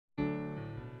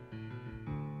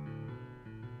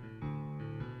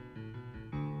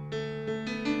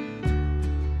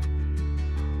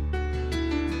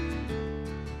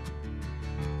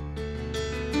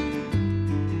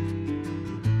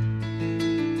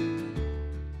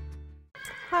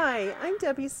Hi, I'm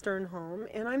Debbie Sternholm,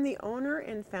 and I'm the owner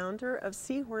and founder of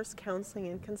Seahorse Counseling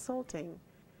and Consulting.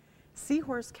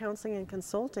 Seahorse Counseling and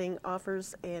Consulting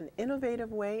offers an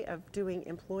innovative way of doing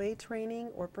employee training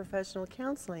or professional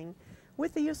counseling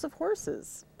with the use of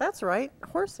horses. That's right,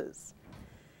 horses.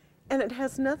 And it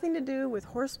has nothing to do with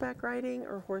horseback riding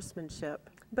or horsemanship,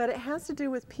 but it has to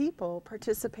do with people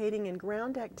participating in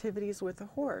ground activities with a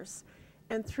horse.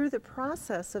 And through the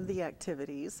process of the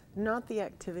activities, not the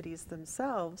activities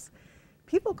themselves,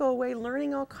 people go away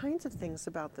learning all kinds of things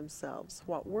about themselves,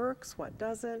 what works, what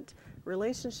doesn't,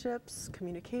 relationships,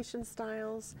 communication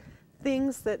styles,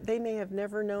 things that they may have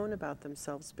never known about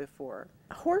themselves before.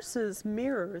 Horses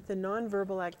mirror the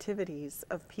nonverbal activities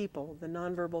of people, the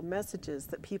nonverbal messages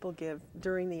that people give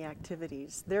during the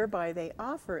activities. Thereby, they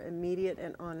offer immediate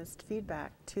and honest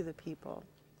feedback to the people.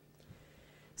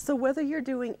 So whether you're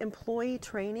doing employee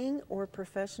training or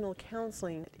professional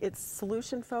counseling, it's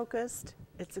solution-focused,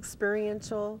 it's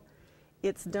experiential,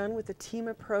 it's done with a team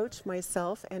approach,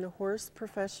 myself and a horse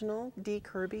professional, Dee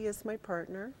Kirby is my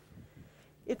partner.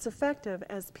 It's effective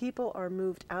as people are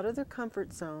moved out of their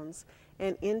comfort zones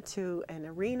and into an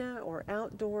arena or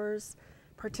outdoors,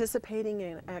 participating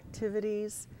in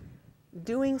activities,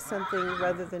 doing something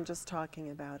rather than just talking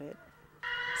about it.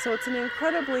 So it's an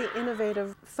incredibly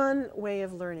innovative, fun way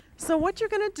of learning. So what you're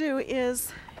going to do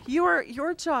is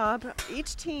your job,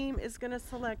 each team is going to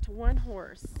select one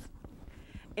horse.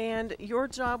 And your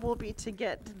job will be to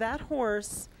get that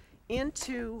horse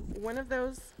into one of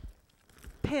those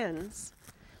pens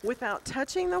without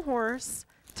touching the horse,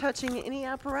 touching any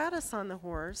apparatus on the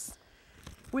horse,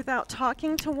 without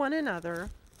talking to one another,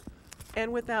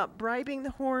 and without bribing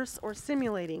the horse or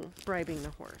simulating bribing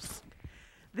the horse.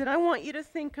 Then I want you to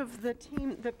think of the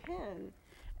pen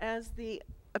as the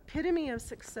epitome of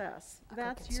success.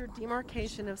 That's your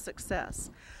demarcation of success.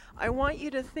 I want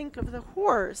you to think of the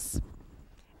horse.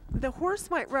 The horse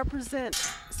might represent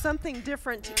something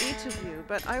different to each of you,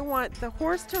 but I want the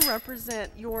horse to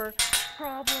represent your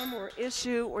problem or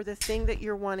issue or the thing that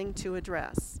you're wanting to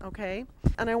address, okay?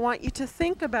 And I want you to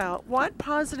think about what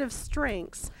positive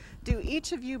strengths do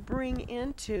each of you bring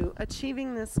into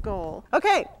achieving this goal.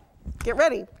 Okay. Get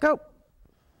ready, go.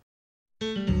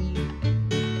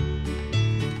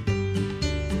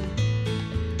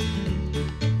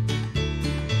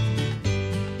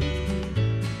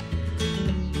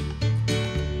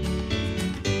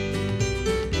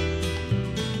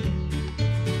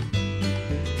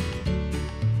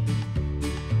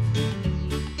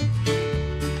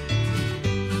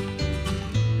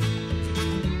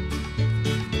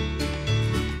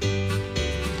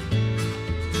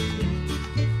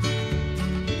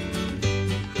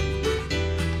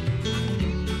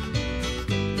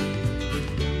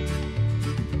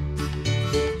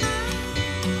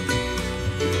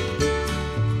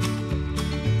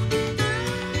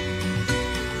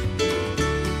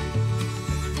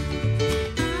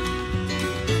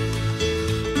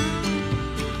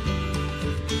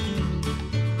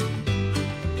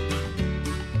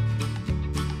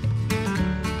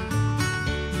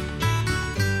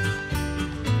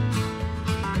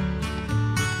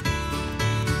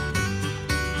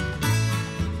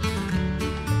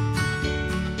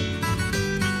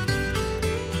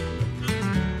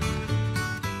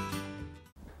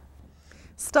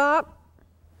 Stop.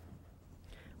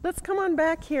 Let's come on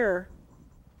back here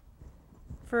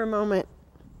for a moment.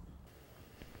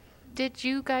 Did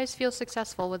you guys feel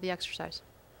successful with the exercise?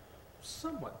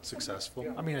 Somewhat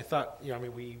successful. I mean, I thought,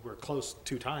 we were close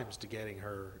 2 times to getting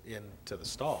her into the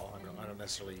stall. I don't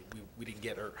necessarily, we didn't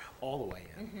get her all the way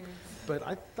in. Mm-hmm. But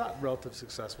I thought relatively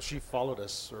successful. She followed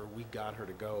us, or we got her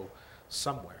to go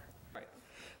somewhere. Right.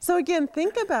 So again,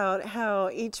 think about how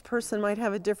each person might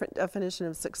have a different definition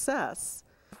of success.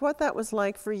 What that was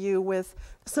like for you with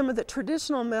some of the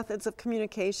traditional methods of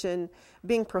communication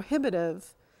being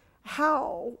prohibitive.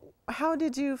 How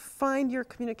did you find your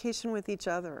communication with each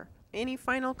other? Any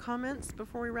final comments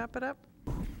before we wrap it up?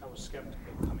 I was skeptical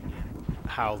coming in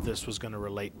how this was going to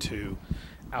relate to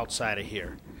outside of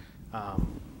here. I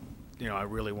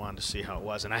really wanted to see how it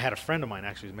was. And I had a friend of mine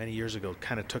actually many years ago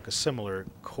kind of took a similar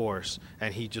course,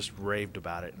 and he just raved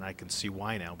about it. And I can see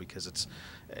why now, because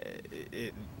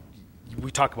we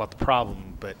talk about the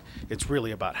problem, but it's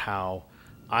really about how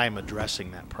I'm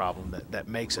addressing that problem that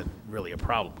makes it really a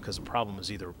problem, because the problem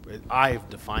is I've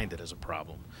defined it as a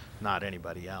problem, not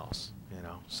anybody else,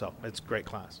 So it's a great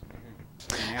class.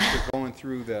 And after going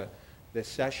through the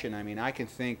session, I can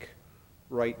think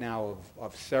right now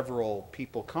of several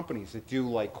companies that do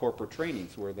like corporate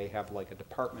trainings where they have like a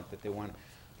department that they want.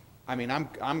 I'm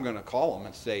going to call them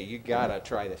and say, you got to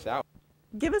try this out.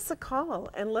 Give us a call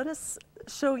and let us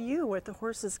show you what the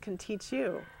horses can teach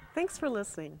you. Thanks for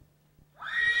listening.